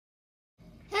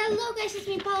Hello guys, it's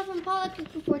me Paula from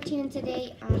PaulaCookie14, and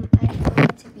today I'm going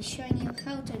to be showing you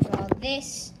how to draw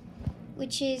this,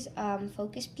 which is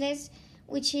Focus Please,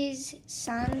 which is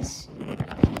sans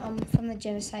from the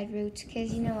Genocide route,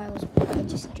 because you know I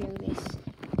just drew this.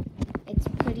 It's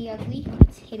pretty ugly,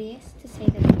 it's hideous to say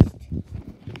the least,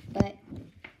 but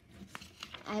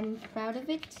I'm proud of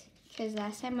it, because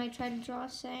last time I tried to draw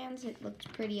sans, it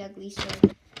looked pretty ugly, so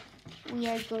we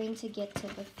are going to get to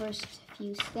the first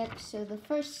few steps. So the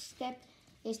first step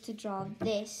is to draw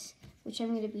this, which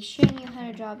I'm going to be showing you how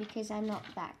to draw because I'm not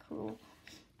that cool.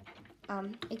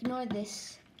 Ignore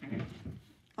this.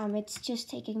 It's just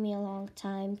taking me a long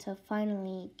time to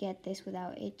finally get this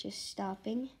without it just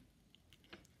stopping.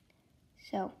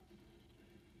 So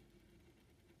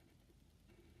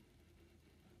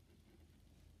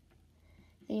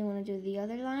then you want to do the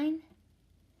other line,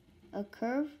 a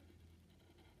curve,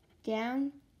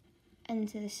 down and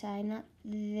to the side, not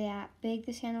that big,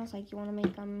 the handles, like you want to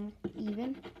make them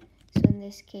even. So in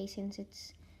this case,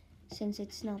 since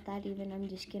it's not that even, I'm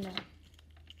just gonna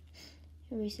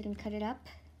erase it and cut it up.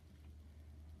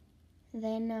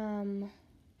 Then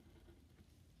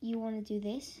you want to do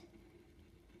this,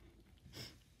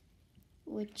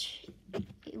 which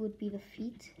it would be the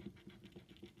feet,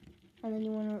 and then you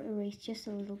want to erase just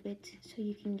a little bit so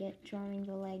you can get drawing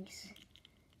the legs,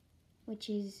 which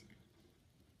is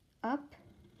up,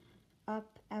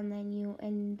 and then you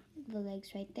end the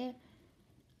legs right there,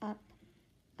 up,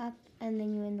 and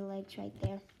then you end the legs right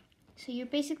there. So you're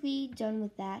basically done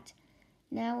with that.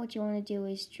 Now what you want to do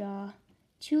is draw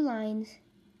two lines.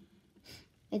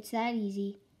 It's that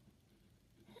easy.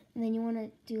 And then you want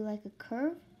to do like a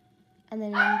curve, and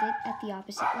then end it at the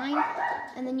opposite line,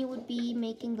 and then you would be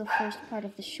making the first part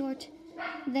of the short.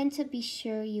 Then to be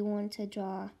sure, you want to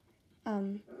draw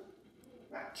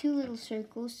two little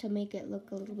circles to make it look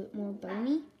a little bit more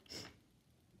bony.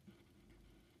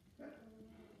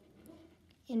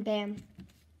 And bam.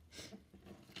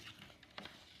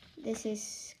 This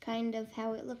is kind of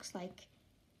how it looks like.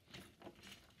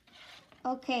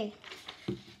 Okay.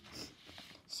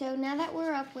 So now that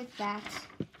we're up with that,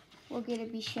 we're going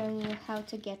to be showing you how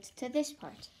to get to this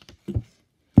part.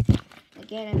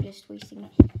 Again, I'm just wasting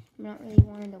it. I'm not really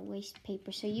wanting to waste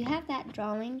paper. So you have that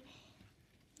drawing.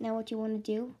 Now what you want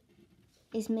to do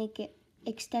is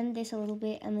extend this a little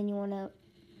bit, and then you want to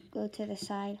go to the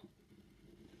side,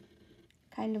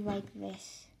 kind of like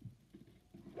this,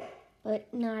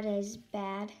 but not as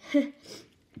bad.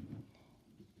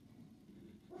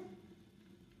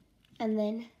 And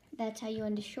then that's how you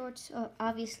end the shorts.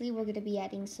 Obviously, we're going to be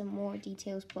adding some more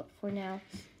details, but for now,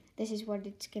 this is what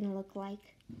it's going to look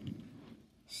like.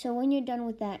 So when you're done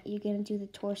with that, you're going to do the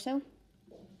torso,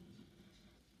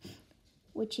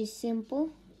 which is simple.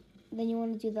 Then you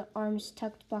want to do the arms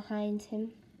tucked behind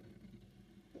him.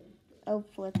 Oh,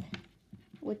 flip.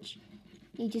 Which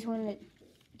you just want to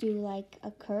do like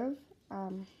a curve,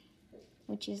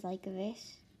 which is like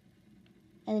this.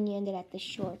 And then you end it at the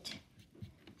short.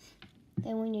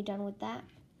 Then when you're done with that,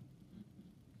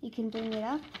 you can bring it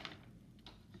up.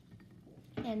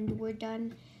 And we're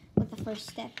done with the first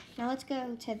step. Now let's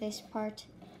go to this part,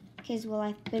 because, well,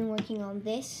 I've been working on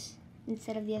this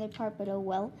instead of the other part, but oh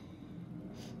well.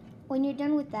 When you're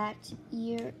done with that,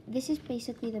 this is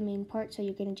basically the main part, so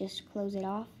you're going to just close it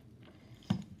off.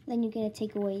 Then you're going to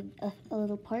take away a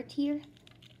little part here,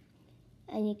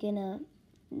 and you're going to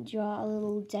draw a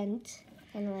little dent,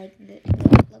 kind of like it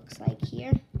looks like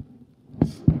here.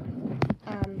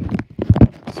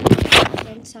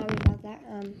 Sorry about that.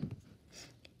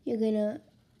 You're going to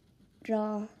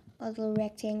draw a little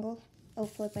rectangle. Oh,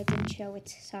 flip, I didn't show it,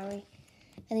 sorry.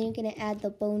 And then you're going to add the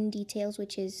bone details,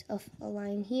 which is a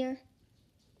line here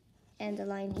and a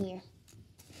line here.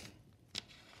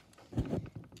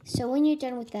 So when you're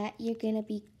done with that, we're going to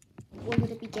be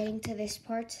getting to this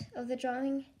part of the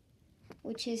drawing,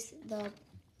 which is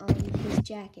his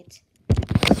jacket.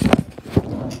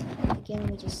 Again, let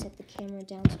me just set the camera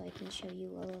down so I can show you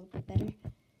a little bit better.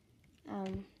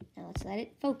 Now let's let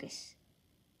it focus.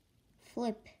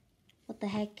 Flip. What the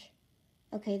heck?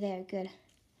 Okay, there, good.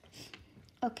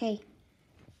 Okay,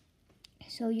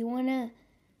 so you want to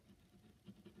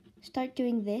start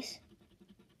doing this.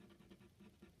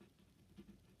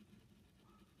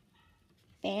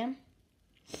 Bam.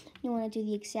 You want to do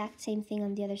the exact same thing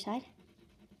on the other side.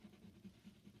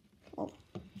 Oh.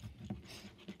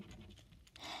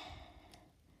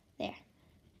 There.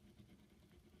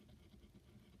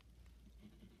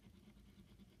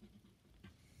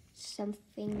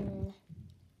 Something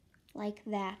like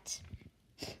that.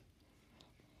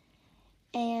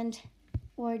 And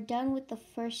we're done with the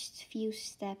first few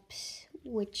steps,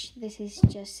 which this is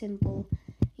just simple.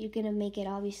 you're gonna make it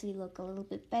obviously look a little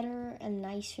bit better and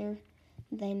nicer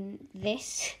than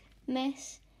this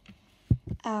mess.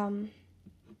 So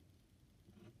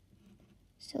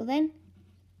then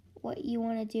what you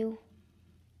want to do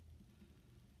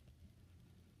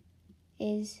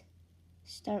is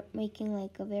start making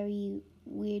like a very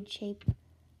weird shape.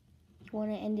 You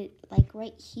want to end it like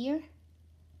right here,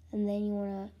 and then you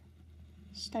want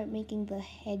to start making the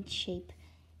head shape,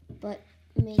 but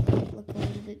make it look a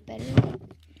little bit better.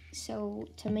 So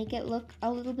to make it look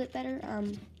a little bit better,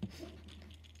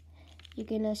 you're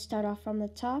gonna start off from the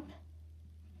top,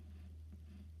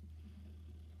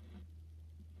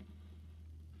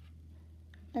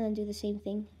 and then do the same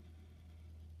thing,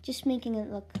 just making it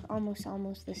look almost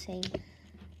the same,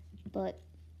 but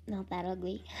not that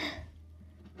ugly.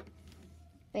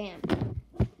 Bam,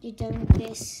 you're done with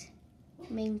this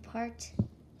main part.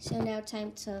 So now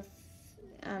time to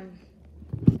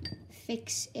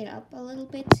fix it up a little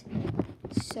bit.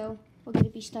 So we're going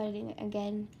to be starting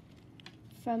again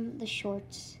from the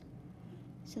shorts.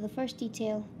 So the first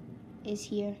detail is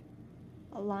here,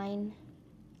 a line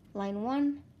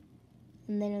 1,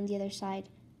 and then on the other side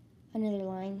another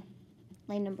line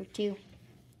number 2.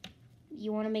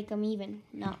 You want to make them even,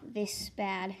 not this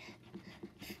bad.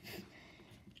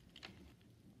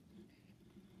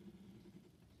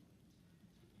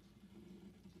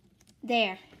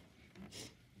 There.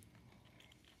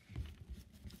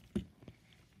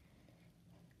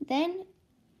 Then,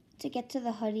 to get to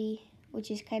the hoodie,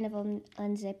 which is kind of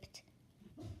unzipped,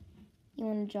 you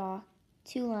want to draw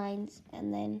 2 lines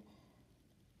and then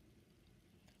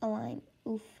a line.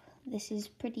 Oof, this is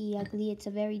pretty ugly. It's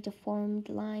a very deformed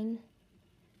line,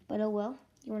 but oh well.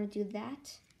 You want to do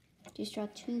that. Just draw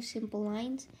 2 simple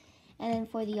lines. And then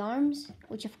for the arms,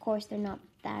 which of course they're not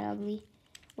that ugly,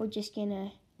 we're just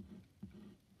gonna...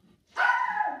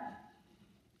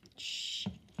 Shh.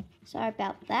 Sorry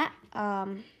about that.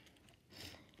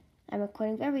 I'm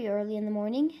recording very early in the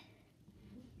morning.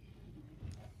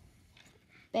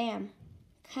 Bam.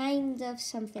 Kind of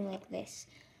something like this.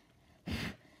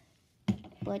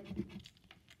 But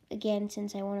again,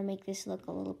 since I want to make this look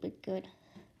a little bit good,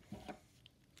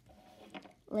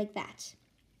 like that.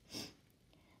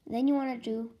 Then you want to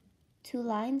do 2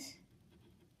 lines.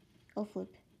 Oh,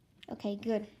 flip. Okay,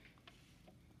 good.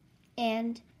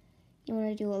 And you want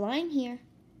to do a line here.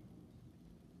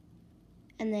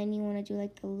 And then you want to do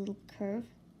like a little curve,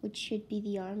 which should be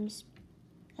the arms.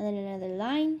 And then another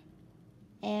line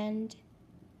and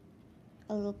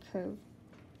a little curve.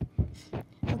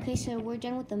 Okay, so we're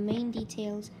done with the main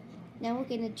details. Now we're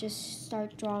gonna just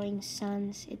start drawing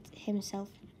Sans himself,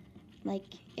 like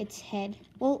its head.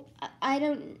 Well,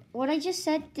 what I just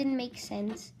said didn't make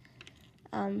sense.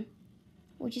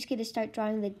 We're just gonna start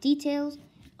drawing the details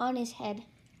on his head,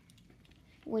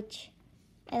 which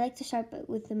I like to start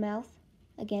with the mouth,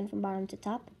 again from bottom to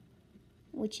top,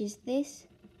 which is this.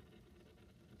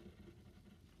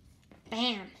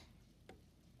 Bam.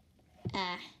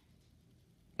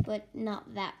 But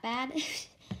not that bad.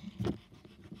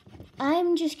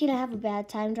 I'm just gonna have a bad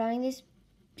time drawing this.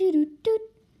 Doo-doo-doo.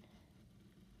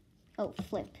 Oh,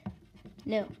 flip.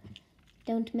 No,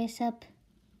 don't mess up.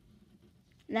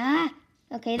 Nah.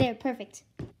 Okay, there, perfect.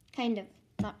 Kind of,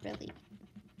 not really.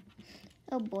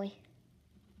 Oh boy.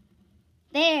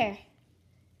 There.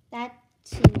 That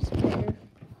seems better.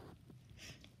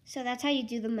 So that's how you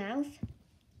do the mouth.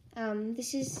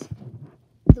 This is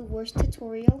the worst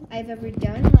tutorial I've ever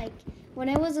done. Like, when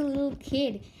I was a little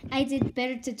kid, I did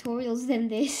better tutorials than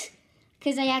this,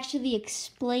 because I actually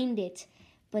explained it.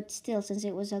 But still, since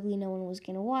it was ugly, no one was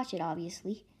going to watch it,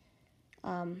 obviously.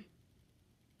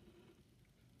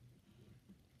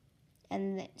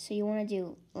 So you want to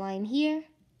do a line here,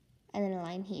 and then a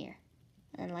line here,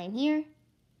 and a line here,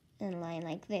 and a line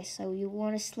like this. So you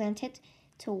want to slant it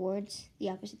towards the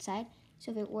opposite side.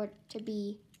 So if it were to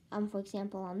be, for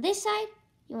example, on this side,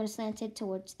 you want to slant it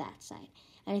towards that side.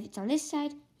 And if it's on this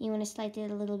side, you want to slant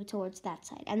it a little bit towards that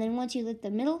side. And then once you hit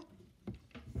the middle,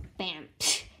 bam.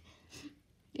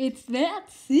 It's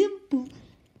that simple.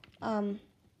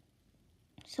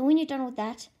 So when you're done with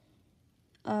that,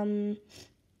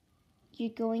 you're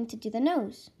going to do the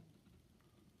nose,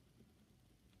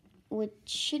 which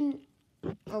shouldn't...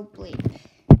 Oh, bleep.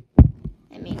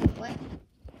 I mean, what?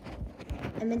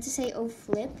 I meant to say oh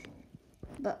flip,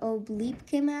 but oh bleep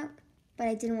came out, but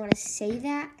I didn't want to say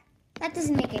that. That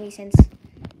doesn't make any sense.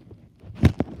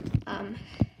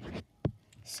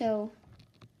 So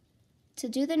to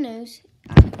do the nose,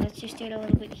 let's just do it a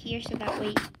little bit here so that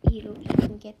way you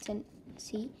can get to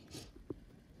see.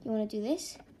 You want to do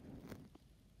this,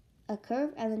 a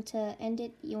curve, and then to end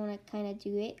it, you want to kind of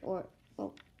do it, or,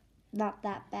 well, not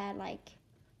that bad, like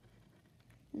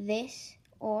this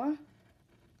or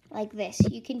like this.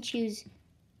 You can choose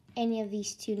any of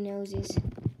these two noses.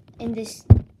 In this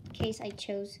case, I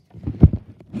chose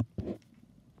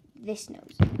this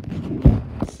nose.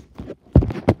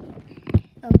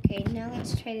 Okay, now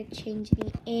let's try to change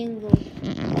the angle.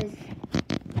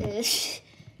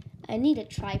 I need a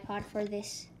tripod for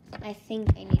this. I think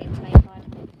I need a tripod,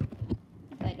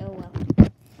 but oh well.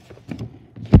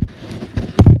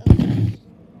 Okay.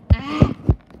 Ah!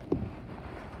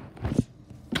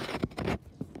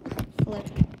 Flip.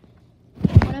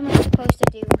 What am I supposed to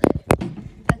do?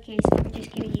 Okay, so I'm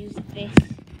just gonna use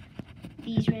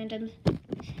these random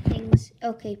things.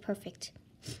 Okay, perfect.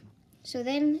 So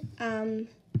then,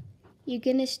 you're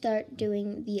gonna start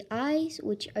doing the eyes,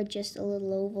 which are just a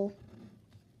little oval.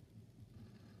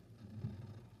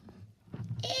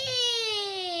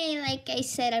 Like I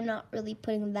said, I'm not really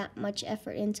putting that much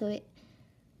effort into it.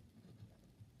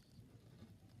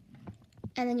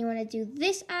 And then you want to do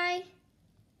this eye,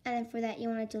 and then for that you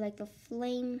want to do like the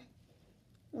flame,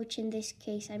 which in this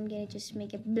case I'm gonna just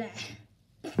make it blah.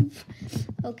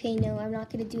 Okay, no, I'm not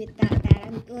gonna do it that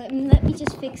bad. Let me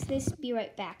just fix this. Be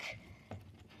right back.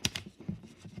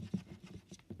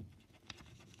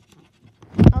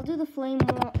 I'll do the flame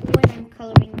when I'm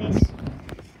coloring this,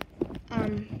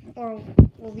 or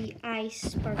well, the eye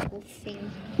sparkle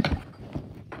thing.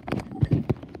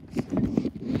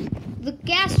 The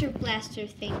Gaster Blaster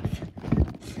thing.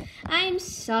 I'm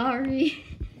sorry.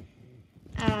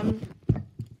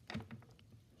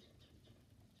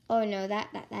 Oh no,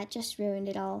 that just ruined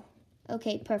it all.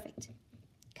 Okay, perfect.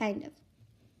 Kind of.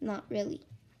 Not really.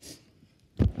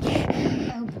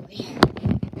 Oh boy.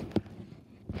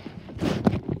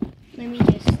 Let me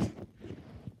just...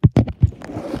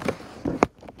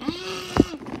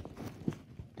 Ah!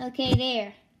 Okay,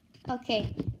 there.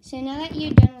 Okay, so now that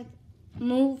you're done with...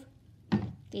 Move.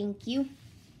 Thank you.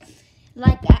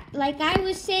 Like I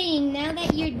was saying, now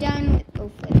that you're done with... Oh,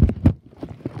 flip.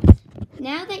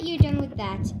 Now that you're done with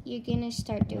that, you're gonna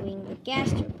start doing the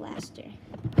Gaster Blaster.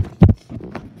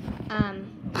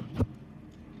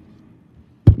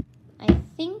 I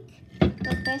think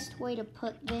the best way to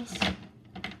put this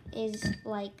is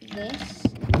like this,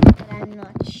 but I'm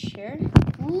not sure.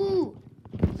 Ooh,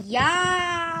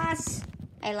 yes!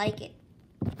 I like it.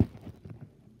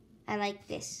 I like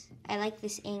this. I like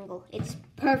this angle. It's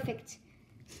perfect.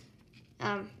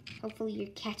 Hopefully you're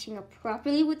catching up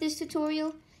properly with this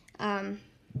tutorial.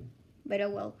 But oh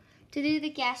well. To do the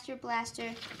Gaster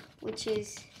Blaster, which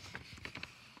is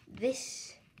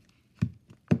this,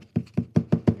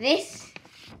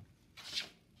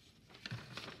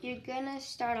 you're gonna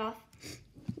start off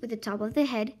with the top of the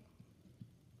head,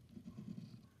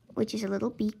 which is a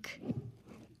little beak,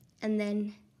 and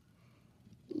then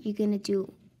you're gonna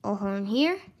do a horn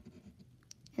here,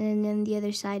 and then the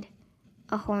other side,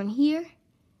 a horn here,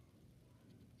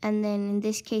 and then in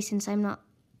this case, since I'm not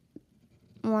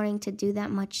wanting to do that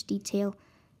much detail,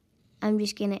 I'm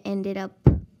just gonna end it up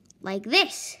like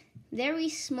this. Very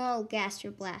small Gaster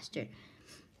Blaster.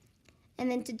 And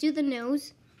then to do the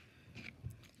nose,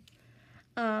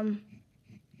 we're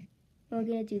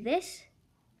gonna do this,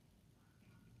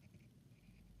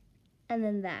 and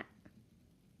then that,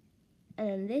 and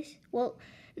then this. Well,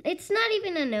 it's not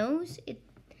even a nose.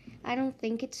 I don't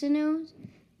think it's a nose,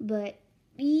 but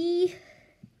and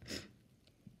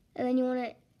then you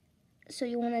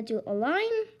wanna do a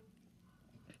line,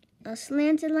 a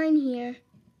slanted line here,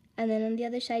 and then on the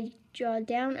other side you draw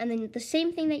down, and then the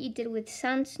same thing that you did with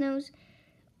Sans nose,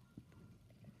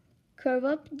 curve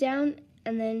up, down,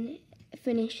 and then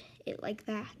finish it like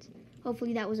that.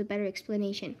 Hopefully that was a better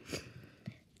explanation.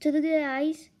 To do the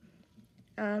eyes,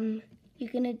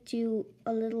 you're gonna do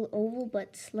a little oval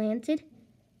but slanted,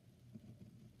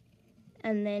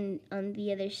 and then on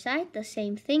the other side the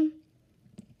same thing,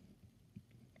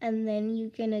 and then you're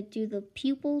gonna do the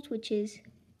pupils, which is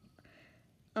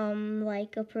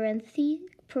like a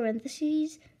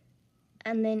parentheses,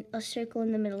 and then a circle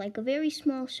in the middle, like a very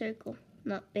small circle,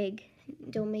 not big.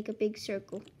 Don't make a big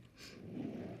circle.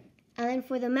 And then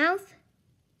for the mouth,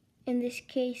 in this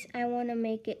case, I want to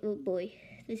make it, oh boy,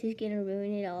 this is gonna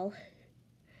ruin it all.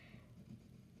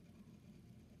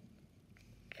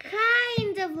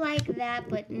 Kind of like that,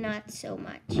 but not so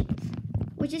much.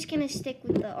 We're just gonna stick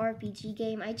with the RPG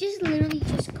game. I just literally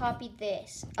just copied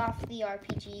this off the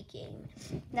RPG game.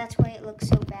 That's why it looks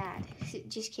so bad.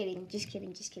 Just kidding.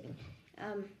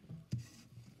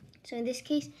 So in this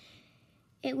case,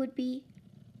 it would be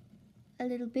a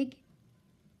little big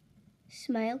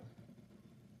smile,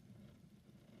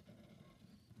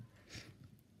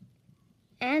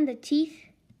 and the teeth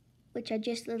which are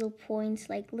just little points,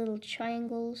 like little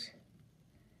triangles.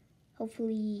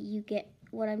 Hopefully you get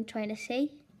what I'm trying to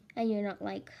say, and you're not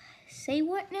like, say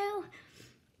what now?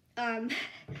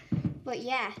 But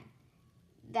yeah,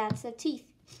 that's the teeth.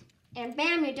 And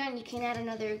bam, you're done. You can add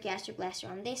another gastric blaster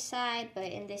on this side, but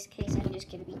in this case, I'm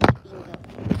just gonna be keeping the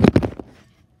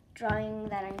drawing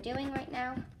that I'm doing right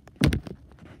now.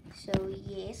 So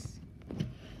yes.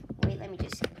 Wait, let me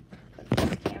just put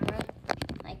this camera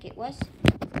like it was.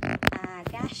 Ah,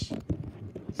 gosh.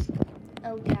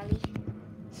 Oh, golly.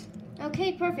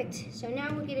 Okay, perfect. So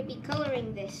now we're gonna be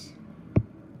coloring this.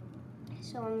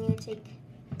 So I'm gonna take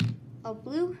a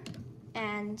blue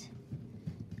and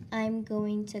I'm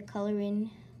going to color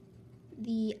in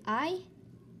the eye.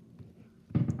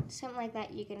 Something like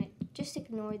that. You're gonna just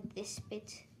ignore this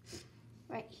bit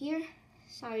right here.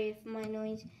 Sorry if my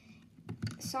noise.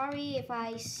 Sorry if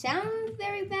I sound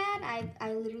very bad.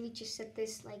 I literally just said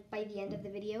this like by the end of the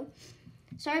video.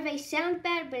 Sorry if I sound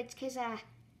bad, but it's because I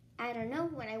don't know,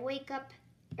 when I wake up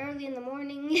early in the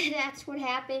morning, that's what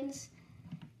happens.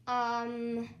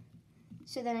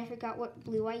 So then I forgot what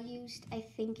blue I used. I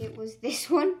think it was this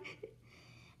one.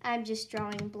 I'm just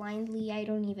drawing blindly. I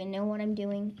don't even know what I'm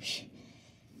doing.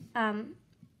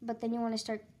 But then you want to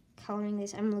start coloring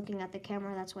this. I'm looking at the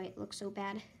camera, that's why it looks so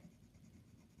bad.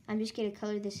 I'm just going to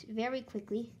color this very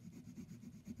quickly.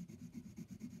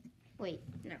 Wait,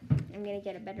 no. I'm going to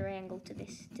get a better angle to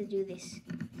do this.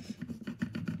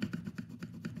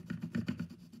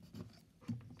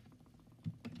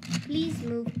 Please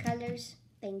move colors.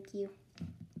 Thank you.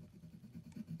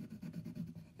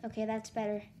 Okay, that's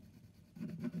better.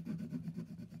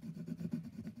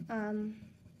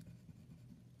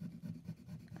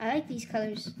 I like these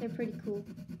colors. They're pretty cool.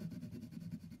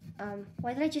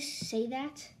 Why did I just say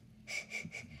that?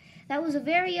 That was a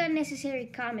very unnecessary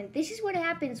comment. This is what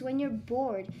happens when you're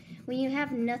bored, when you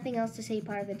have nothing else to say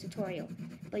part of the tutorial.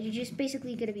 But you're just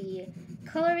basically going to be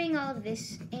coloring all of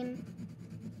this in.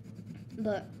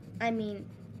 But, I mean,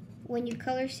 when you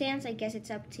color sans, I guess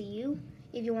it's up to you.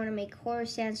 If you want to make horror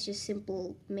sans, just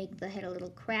make the head a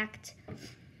little cracked.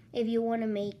 If you want to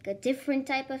make a different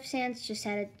type of sans, just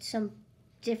add some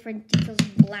different details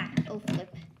of black. Oh,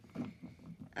 flip.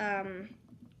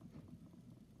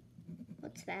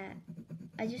 What's that?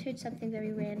 I just heard something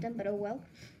very random, but oh well.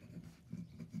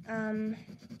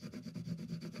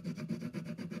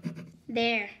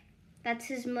 There. That's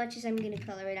as much as I'm gonna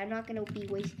color it. I'm not gonna be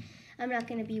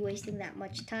wasting that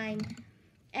much time.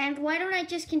 And why don't I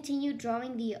just continue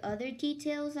drawing the other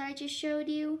details that I just showed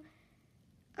you?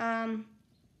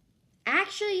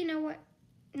 Actually, you know what?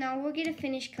 No, we're gonna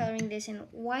finish coloring this. And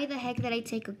why the heck did I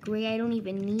take a gray? I don't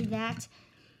even need that.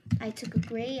 I took a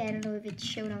gray. I don't know if it's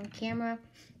shown on camera,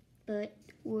 but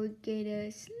we're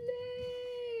gonna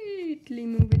slightly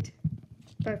move it.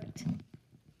 Perfect.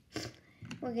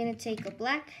 We're gonna take a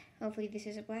black. Hopefully this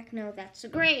is a black. No, that's a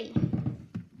gray.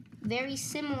 Very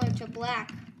similar to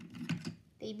black.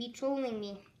 They be trolling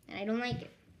me, and I don't like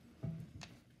it.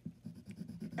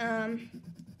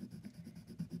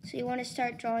 So you want to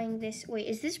start drawing this. Wait,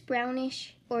 is this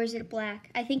brownish or is it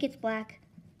black? I think it's black.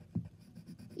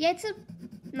 Yeah, it's a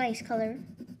nice color.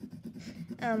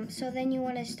 So then you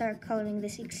want to start coloring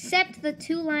this, except the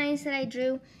two lines that I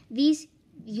drew. These,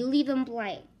 you leave them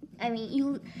blank. I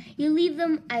mean, you leave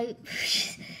them,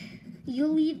 you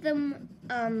leave them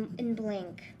in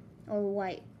blank or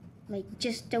white. Like,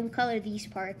 just don't color these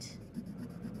parts.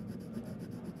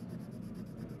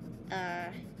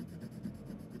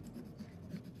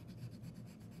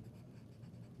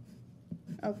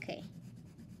 Okay.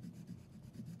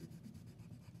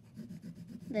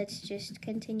 Let's just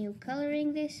continue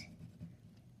coloring this.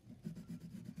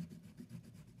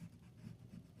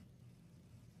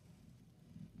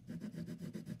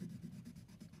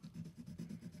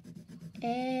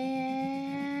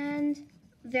 And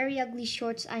very ugly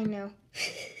shorts, I know.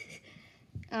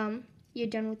 You're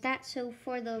done with that. So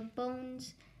for the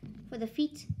bones, for the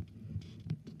feet,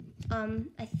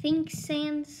 I think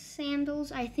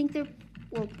sandals. I think they're,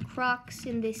 well, Crocs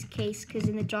in this case, because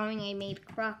in the drawing I made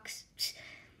Crocs.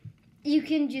 You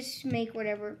can just make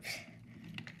whatever.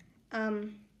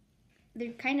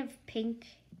 They're kind of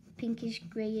pinkish,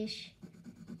 grayish.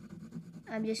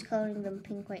 I'm just coloring them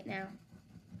pink right now.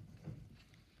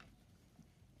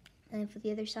 And then for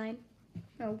the other side,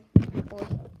 oh boy.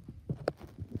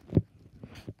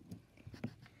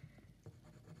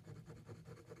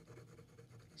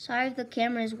 Sorry if the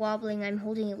camera is wobbling, I'm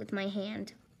holding it with my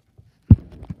hand.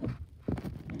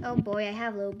 Oh boy, I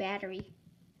have low battery.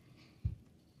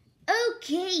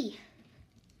 Okay.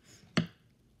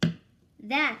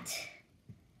 That.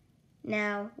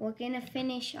 Now, we're gonna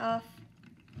finish off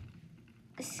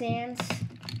sands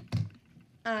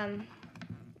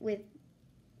with,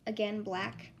 again,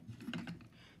 black.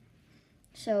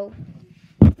 So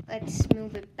let's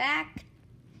move it back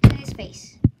to his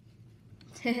face.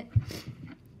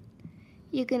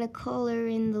 You're gonna color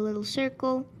in the little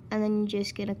circle, and then you're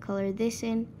just gonna color this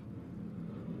in.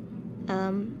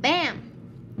 Bam!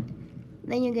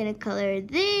 Then you're gonna color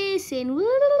this in.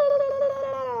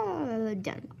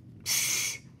 Done.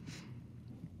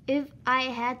 If I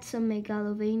had some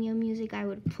Megalovania music, I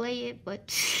would play it,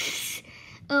 but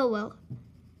oh well.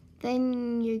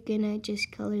 Then you're gonna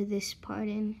just color this part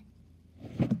in.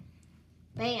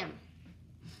 Bam!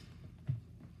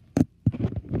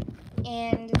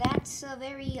 And that's a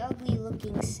very ugly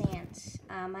looking sans.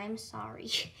 I'm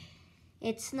sorry.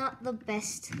 It's not the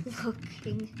best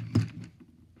looking.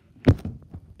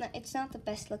 No, it's not the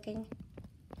best looking.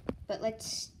 But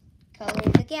let's color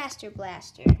the Gaster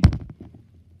Blaster.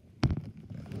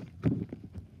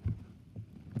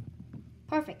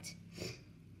 Perfect.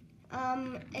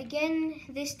 Again,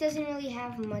 this doesn't really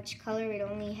have much color. It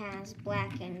only has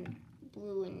black and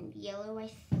blue and yellow, I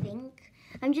think.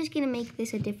 I'm just gonna make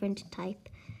this a different type,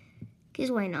 because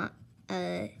why not?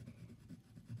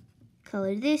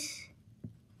 Color this.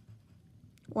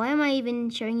 Why am I even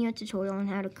showing you a tutorial on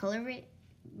how to color it?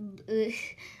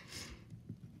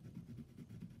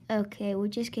 Okay, we're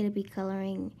just gonna be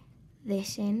coloring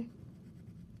this in.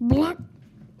 Like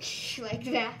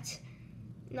that.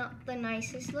 Not the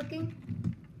nicest looking.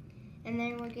 And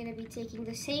then we're gonna be taking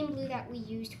the same blue that we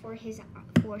used for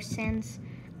Sans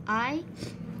eye,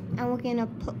 and we're gonna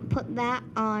put that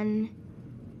on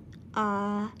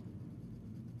the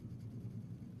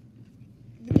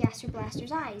Gaster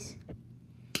Blaster's eyes.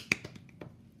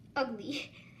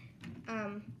 Ugly.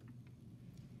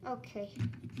 Okay.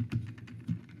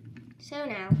 So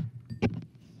now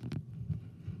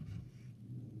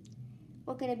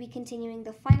we're gonna be continuing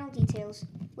the final details,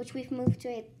 which we've moved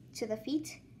to the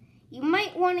feet. You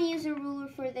might want to use a ruler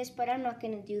for this, but I'm not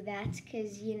gonna do that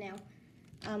because, you know.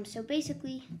 So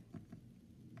basically,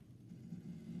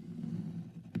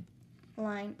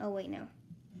 line. Oh wait, no.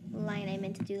 Line. I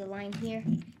meant to do the line here.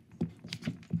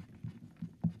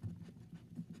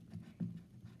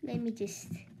 Let me just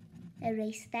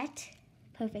erase that.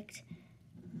 Perfect.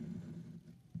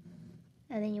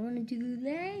 And then you want to do the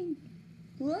line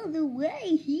all the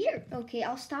way here. Okay,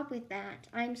 I'll stop with that.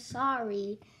 I'm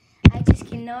sorry. I just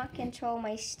cannot control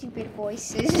my stupid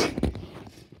voices.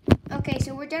 Okay,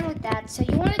 so we're done with that. So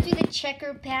you want to do the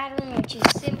checker pattern, which is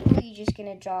simply you're just going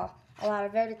to draw a lot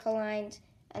of vertical lines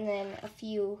and then a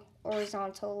few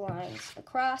horizontal lines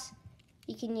across.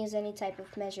 You can use any type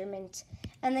of measurement.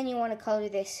 And then you want to color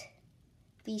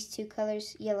these two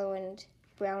colors, yellow and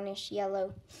brownish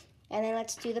yellow. And then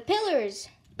let's do the pillars.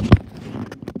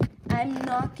 I'm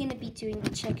not going to be doing the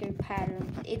checker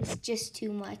pattern. It's just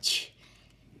too much.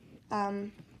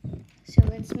 So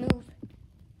let's move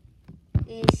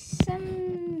this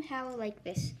somehow like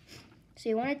this. So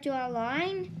you want to draw a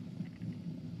line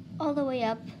all the way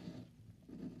up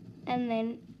and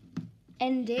then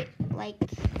end it like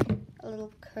a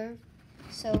little curve.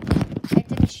 So I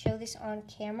didn't show this on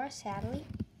camera, sadly.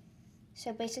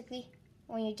 So basically,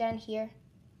 when you're done here,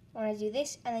 you want to do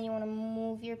this, and then you want to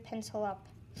move your pencil up.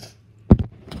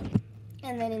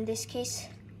 And then in this case,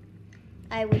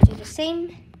 I would do the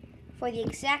same for the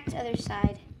exact other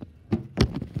side.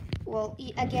 Well,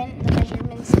 again, the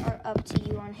measurements are up to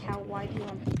you on how wide you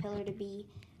want the pillar to be.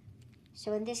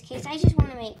 So in this case, I just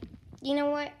want to make, you know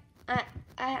what?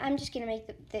 I'm just going to make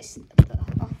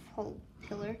a whole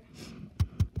pillar.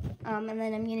 And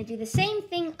then I'm going to do the same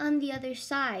thing on the other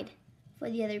side for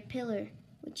the other pillar,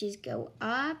 which is go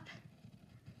up.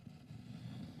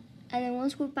 And then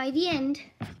once we're by the end,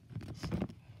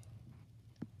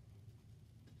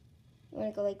 we're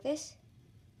going to go like this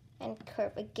and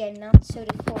curve. Again, not so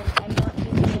deformed. I'm not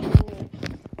using a ruler.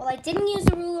 Well, I didn't use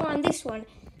a ruler on this one,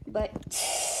 but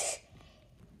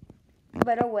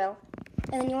oh well.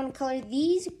 And then you want to color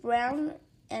these brown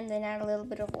and then add a little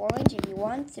bit of orange if you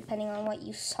want, depending on what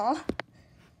you saw.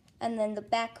 And then the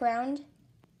background,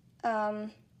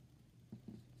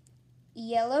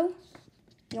 yellow.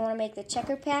 You want to make the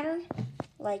checker pattern,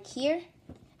 like here.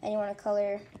 And you want to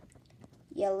color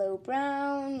yellow,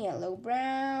 brown,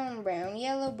 brown,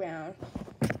 yellow, brown.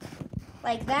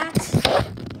 Like that.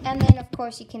 And then, of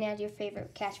course, you can add your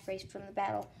favorite catchphrase from the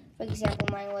battle. For example,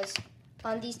 mine was,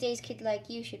 on these days, kid like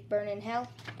you should burn in hell.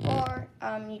 Or,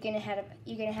 you're gonna have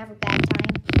a bad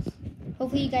time.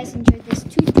 Hopefully you guys enjoyed this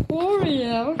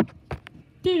tutorial.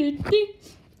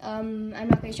 I'm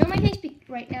not gonna show my face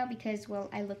right now because, well,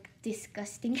 I look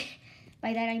disgusting.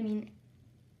 By that I mean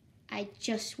I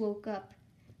just woke up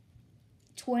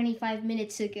 25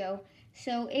 minutes ago.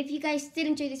 So if you guys did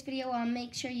enjoy this video,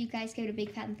 make sure you guys give it a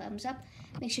big fat thumbs up.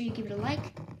 Make sure you give it a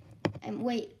like. And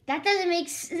wait, that doesn't make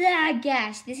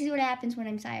gosh, this is what happens when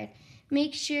I'm tired.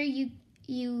 Make sure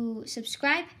you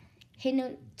subscribe,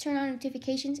 turn on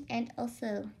notifications, and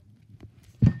also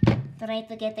don't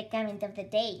forget the comment of the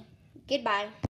day. Goodbye.